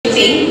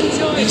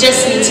You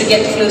just need to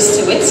get close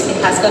to it. It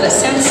has got a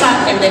sensor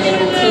and then it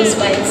will close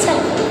by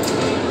itself.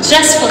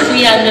 Just for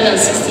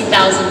 360,000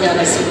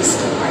 Ghana cedis.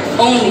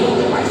 Only.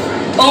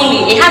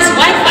 Only. It has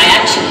Wi-Fi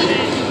actually.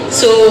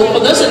 So for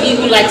those of you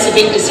who like to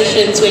make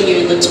decisions when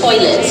you're in the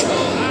toilet,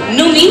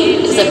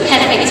 Numi is a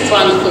perfect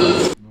brand for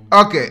you.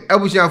 Okay, I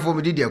wish you for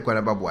me did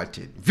Ekuonaba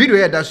boate. Video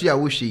here that's you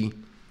wishi.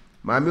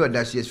 Mami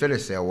odashi is very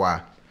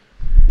Serrwaa.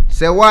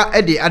 Serrwaa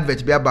e the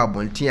advert be about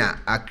bontia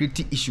a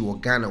critical issue of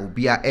Ghana will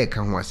be a air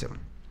can wasem.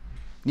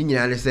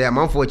 Nina say a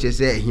month for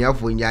say here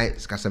for nyai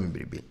skasam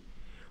baby.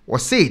 Or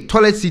say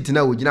toilet seat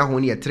now would now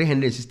only at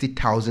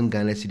 360,000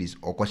 Ghana cedis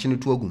or question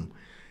to agum.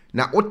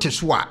 Now what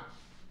teswa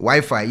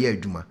Wi-Fi ye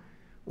juma.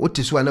 What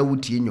teswa na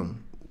wuti nyom.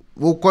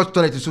 Wo cost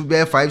toilet to be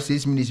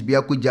 5-6 minutes be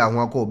a kuja ho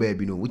akọ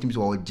baby no which means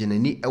we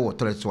generally e wo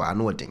toilet so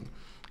ano den.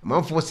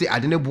 Man for say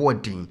adene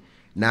boarding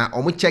na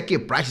omo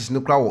check prices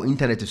no kra wo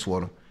internet so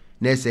no.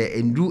 Na say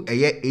endu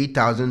eye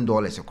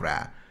 $8,000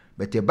 kra.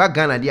 But the bag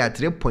Ghana dey at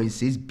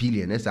 3.6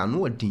 billion na say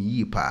ano den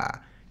yi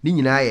pa. Ni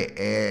nyina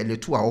ye le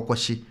to a wo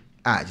kwhye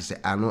a je say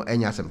ano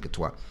enya asem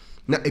ketwa.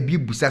 Na ebi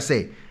busa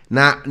say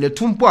na ne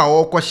tumpo a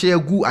wo kwhye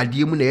agu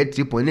ade mu na ye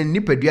 3. Na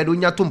nipadua do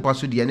nya tumpa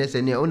so de na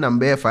say ne o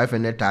number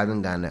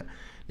 500,000 Ghana.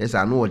 Yes,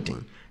 I know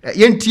thing.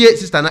 Yentie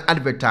sister na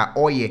advert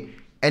oye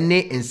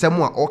ene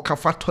ensemo a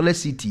okafa toilet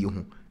seat yi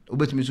ho.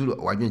 Obetumi so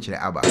wadwen kire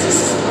aba.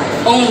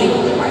 Only.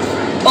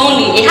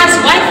 It has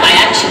Wi-Fi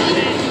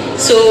actually.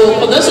 So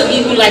for those of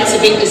you who like to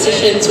make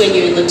decisions when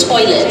you're in the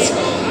toilet,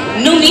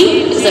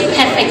 Numi is a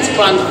perfect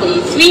brand for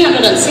you.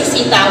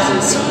 360,000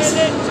 cedis.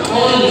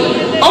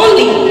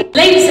 Only.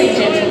 Ladies and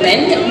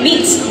gentlemen,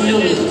 meet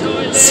Numi.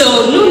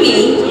 So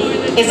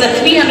Numi is a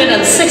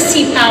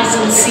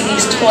 360,000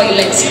 cedis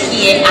toilet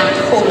here at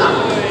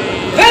Ekuonaba.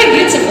 Very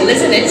beautiful,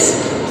 isn't it?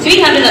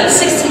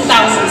 360,000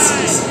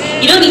 cedis.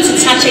 You don't need to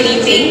touch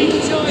anything.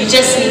 You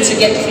just need to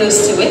get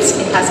close to it.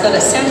 It has got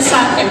a sensor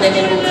and then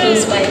it will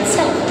close by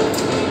itself.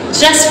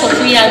 Just for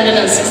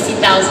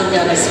 360,000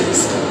 Ghana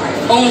cedis.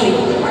 Only.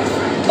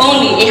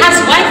 Only. It has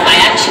Wi-Fi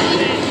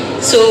actually.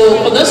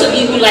 So for those of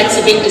you who like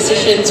to make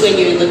decisions when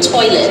you're in the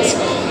toilet,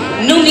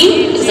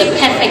 Numi is a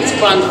perfect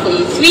brand for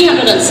you.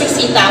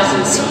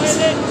 360,000 cedis.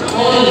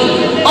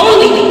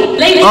 Only.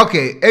 Ladies.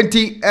 Okay,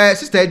 enti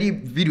sister Eddie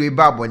video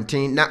about one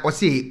thing na o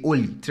say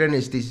only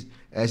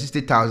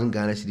 360,000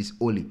 Ghana cedis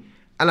only.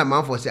 And a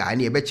man for say I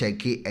need be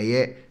check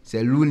eye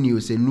say lunio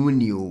say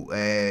nunio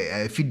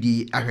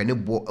fidi ahwene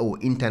bo o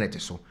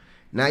internet so.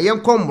 Na yen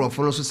komro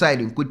for no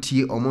society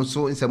nkotie omo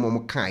so nsem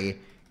omo kan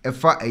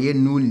efa eye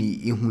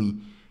nuni ehui.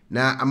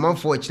 Na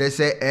amanfo kire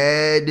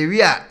say the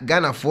we are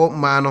Ghana for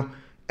man no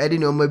edi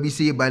no ma bi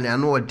say ba na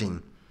no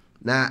odin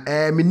na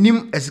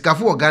minim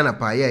esikafo o Ghana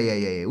pa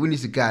ye woni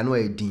sika no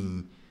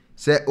edin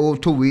say o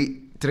to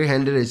we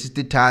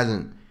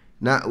 360,000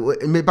 na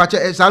me pa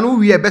che sa no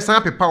wie be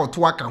san pepa o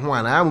to aka ho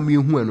ana am me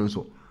hu eno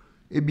so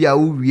e bia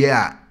wo wie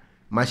a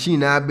machine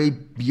na be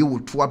bie wo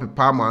to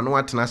pepa ma no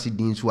atena se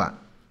din so a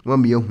no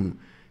me hu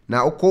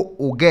na okọ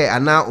oge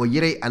ana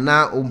oyire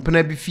ana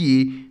ompena bi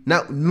fie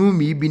na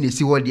numi bi ne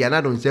si hodi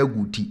ana don say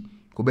guti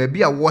ko ba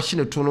bia wo hye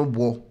ne to no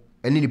bo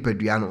eni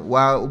nipadua no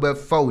wa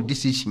obefa o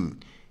decision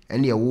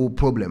eni e wo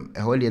problem e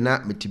hole na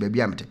meti ba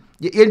bia mete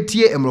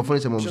yentie emrofo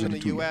nsem mo so in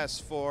the US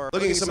for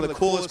looking at some of the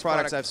coolest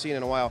products I've seen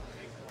in a while.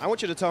 I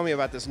want you to tell me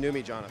about this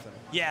Numi, Jonathan.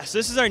 Yes,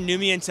 this is our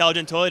Numi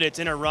Intelligent Toilet. It's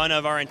in a run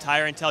of our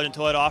entire Intelligent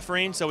Toilet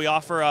offering. So we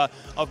offer a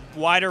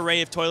wide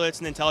array of toilets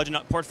in the Intelligent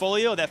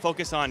portfolio that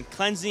focus on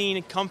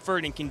cleansing,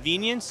 comfort, and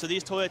convenience. So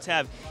these toilets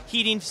have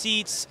heating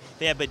seats,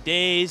 they have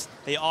bidets,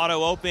 they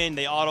auto-open,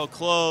 they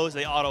auto-close,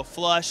 they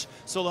auto-flush.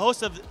 So the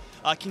host of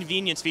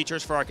convenience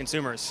features for our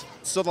consumers.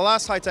 So the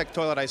last high-tech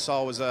toilet I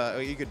saw was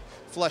you could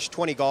flush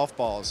 20 golf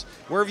balls.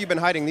 Where have you been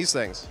hiding these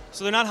things?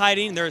 So they're not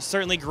hiding. They're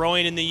certainly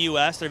growing in the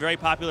US. They're very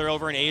popular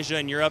over in Asia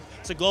and Europe.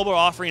 It's a global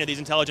offering of these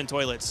intelligent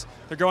toilets.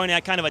 They're growing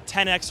at kind of a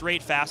 10x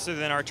rate faster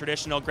than our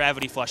traditional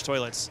gravity flush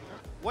toilets.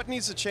 What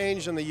needs to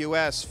change in the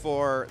US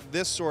for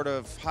this sort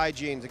of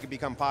hygiene to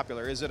become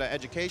popular? Is it an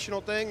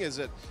educational thing? Is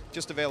it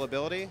just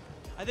availability?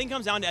 I think it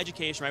comes down to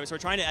education, right? So we're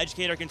trying to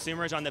educate our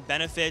consumers on the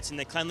benefits and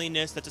the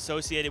cleanliness that's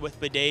associated with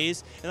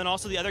bidets, and then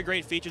also the other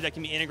great features that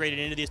can be integrated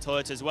into these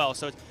toilets as well.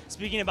 So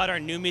speaking about our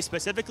Numi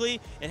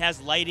specifically, it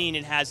has lighting,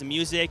 it has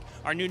music.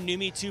 Our new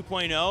Numi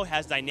 2.0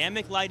 has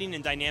dynamic lighting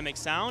and dynamic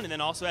sound, and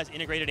then also has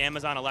integrated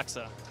Amazon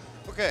Alexa.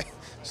 Okay,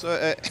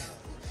 so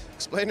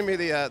explain to me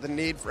the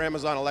need for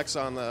Amazon Alexa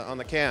on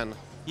the can.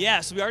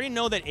 Yeah, so we already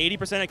know that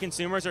 80% of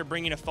consumers are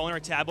bringing a phone or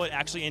tablet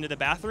actually into the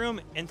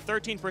bathroom, and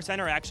 13%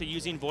 are actually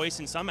using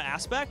voice in some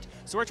aspect.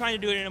 So we're trying to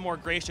do it in a more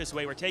gracious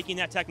way. We're taking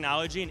that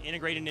technology and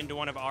integrating it into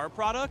one of our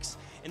products,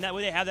 and that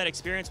way they have that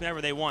experience whenever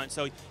they want.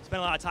 So you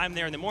spend a lot of time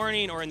there in the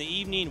morning or in the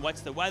evening,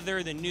 what's the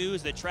weather, the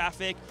news, the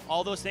traffic,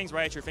 all those things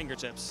right at your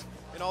fingertips.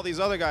 And all these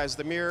other guys,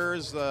 the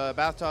mirrors, the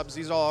bathtubs,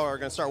 these all are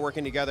going to start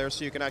working together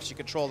so you can actually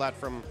control that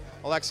from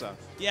Alexa.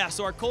 Yeah,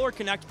 so our Kohler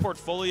Connect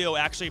portfolio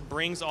actually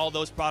brings all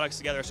those products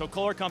together. So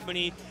Kohler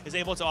Company is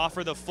able to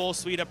offer the full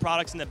suite of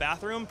products in the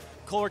bathroom.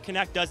 Kohler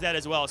Connect does that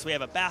as well. So we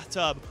have a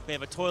bathtub, we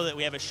have a toilet,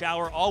 we have a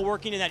shower, all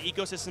working in that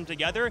ecosystem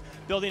together,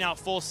 building out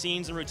full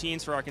scenes and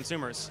routines for our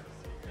consumers.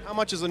 How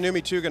much is the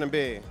Numi 2 going to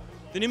be?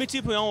 The Numi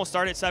 2.0 will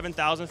start at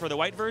 $7,000 for the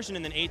white version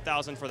and then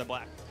 $8,000 for the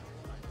black.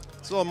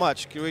 It's a little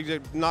much. Can we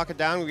knock it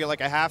down? We get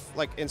like a half,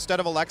 like instead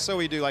of Alexa,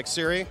 we do like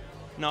Siri?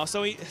 No,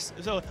 so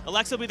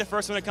Alexa will be the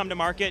first one to come to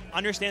market.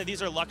 Understand that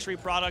these are luxury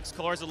products.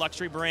 Kohler is a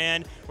luxury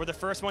brand. We're the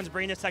first ones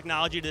bringing this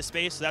technology to the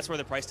space, so that's where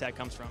the price tag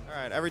comes from. All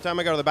right, every time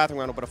I go to the bathroom,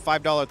 I'm going to put a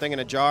 $5 thing in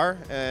a jar,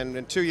 and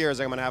in 2 years,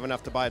 I'm going to have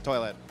enough to buy a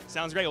toilet.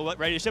 Sounds great. We're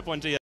ready to ship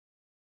one to you.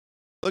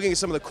 Looking at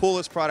some of the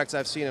coolest products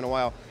I've seen in a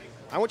while,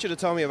 I want you to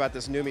tell me about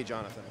this Numi,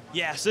 Jonathan.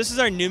 Yeah, so this is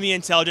our Numi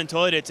Intelligent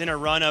Toilet. It's in a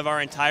run of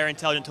our entire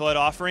Intelligent Toilet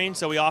offering.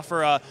 So we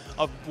offer a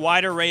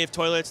wide array of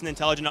toilets in the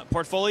Intelligent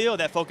portfolio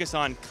that focus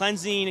on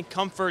cleansing,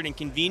 comfort, and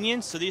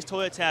convenience. So these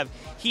toilets have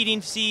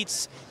heating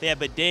seats, they have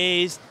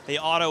bidets, they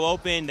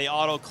auto-open, they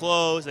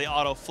auto-close, they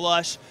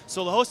auto-flush.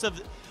 So the host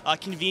of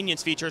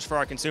convenience features for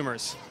our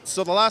consumers.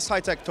 So the last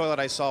high-tech toilet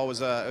I saw was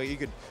you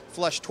could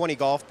flush 20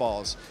 golf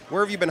balls.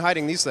 Where have you been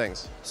hiding these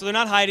things? So they're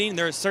not hiding.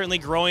 They're certainly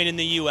growing in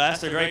the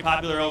U.S. They're very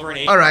popular over in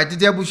Asia. All right, did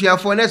you push your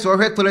phone? That's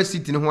why toilet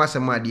seat in one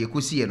samadi. You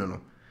could see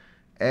no.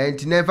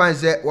 And never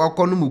say walk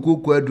on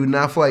muku do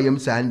na for yam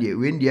sandy.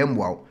 Win the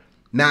wow.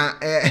 Na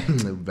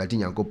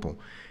Bratinya coupon.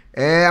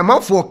 I'm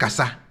out for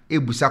Kasa.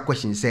 Ebusa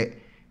question say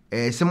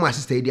some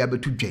assistant idea be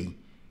to J.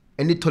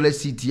 Any toilet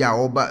seat ya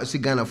over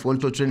Sigana phone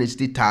to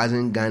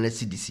 30,000 Ghana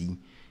cedis.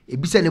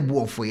 Ebisa ne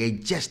bo for ye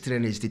just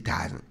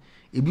 30,000.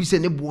 Ebisa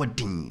ne bo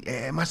din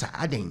masa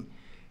aden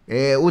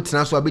o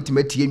tena so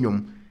abetimati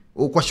enwom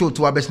o kwahye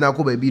oto abesna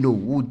ko ba bi no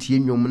wo tie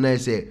enwom na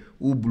se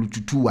wo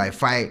bluetooth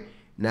wifi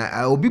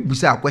na obi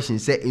busa question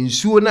say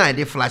nsuo na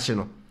ade flash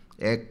no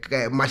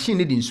machine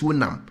ne di nsuo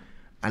nam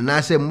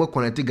ana se mo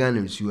connect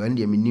Ghana nsuo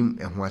ande menim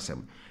ho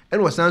asem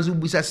ene wasan so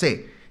busa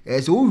say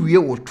so wo wie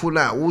wo to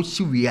na wo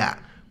hyi wie a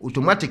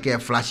automatic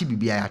flash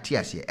bibia ya te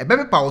ase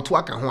ebebe pa wo to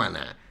aka ho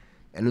ana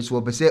eno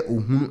so be say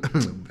ohun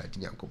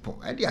Bratinya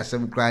kopon ade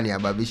asem kra ne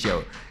aba be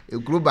hye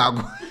ekuro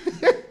baago.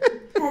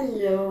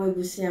 Hello,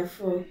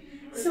 Ebusiafo.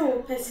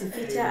 So, person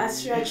feature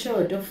Astra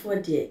do for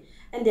there,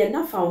 and they're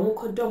not found who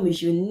condom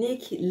is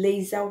unique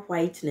laser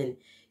whitening.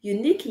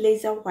 Unique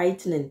laser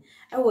whitening.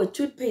 Our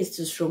toothpaste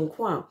to strong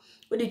kwa.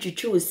 What did you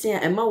choose? Say,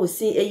 and ma was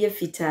saying a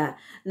fita.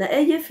 Na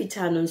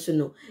fita non so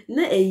no.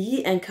 Na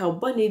ye and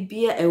carbonate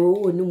beer a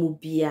wo no mu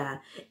beer.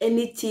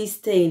 Any tea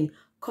stain,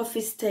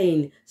 coffee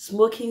stain,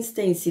 smoking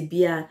stain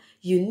beer.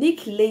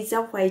 Unique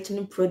laser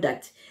whitening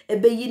product.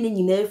 Ebe yini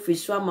nyina free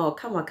swama o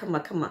kama.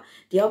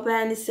 The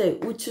obani say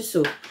utu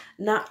so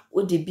na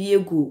odi bi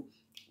egu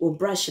o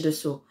brush do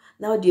so.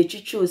 Na odi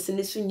etwitwe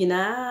osini so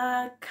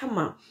nyina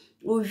kama.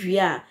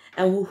 Uwia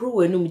and huhuru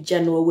wenum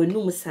jano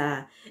wenum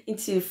sa.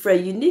 Into for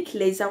unique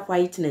laser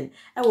whitening.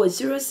 I was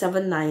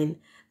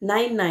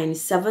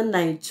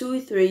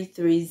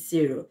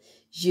 07999792330.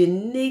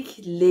 Unique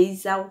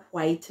laser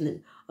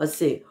whitening. Or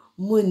say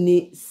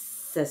muni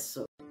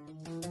seso.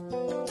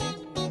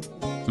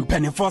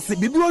 Penifose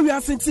bibio wi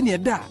asenti ne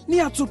da ne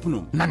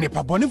atopno na ne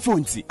pabone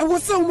fonti e wo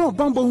se mo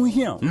bambo hu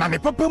hia na ne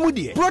papa mu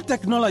de Pro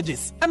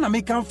Technologies ana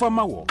me kan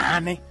fama wo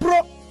ane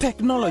Pro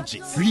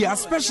Technologies. We are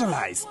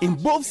specialized in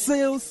both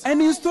sales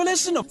and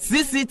installation of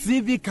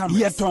CCTV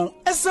cameras. Yeton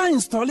esa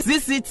install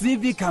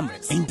CCTV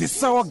cameras in the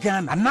Serrwaa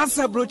Ghana and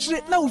NASA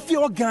brochure na ufi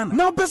Ghana.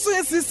 Now beso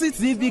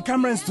CCTV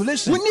camera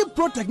installation. We need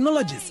Pro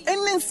Technologies and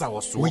Nensa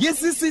also. We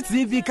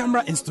CCTV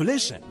camera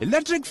installation,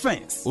 electric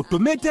fence,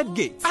 automated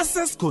gate,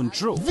 access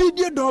control,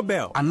 video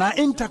doorbell, and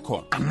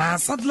intercom, and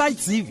satellite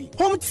TV,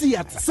 home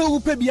theater. So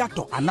upe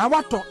biato and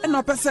wato and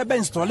opese be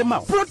install them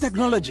out. Pro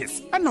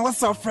Technologies and our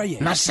software.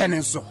 Na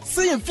shenenso.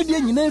 Say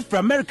fidie nyina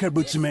from America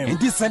brochime and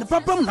this and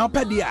papam na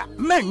opedia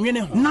man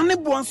nwene ho na ne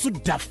bo anso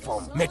da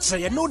form me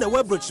che know the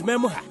web brochime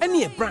mu ha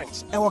ene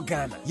branch e wo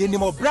Ghana ye ni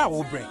mo bra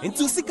wo bre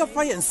into sika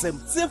fire nsem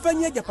se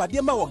fanya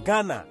japade ma wo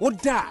Ghana wo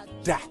da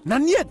na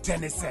ne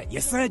tenese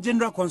yes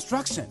general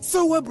construction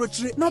so web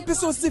brochire na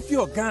peso se fi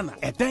wo Ghana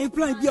e dan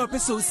plan bi o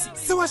peso si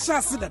se wa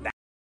sha se da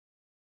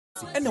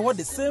and what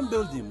the same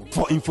building.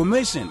 For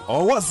information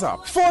or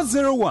WhatsApp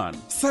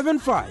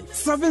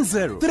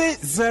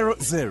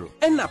 401-7570-300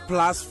 and a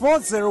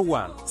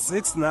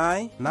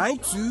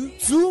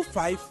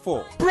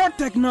 +401-6992-254. Pro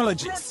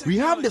Technologies. We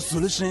have the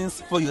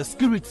solutions for your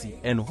security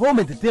and home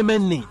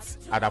entertainment needs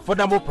at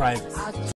affordable prices.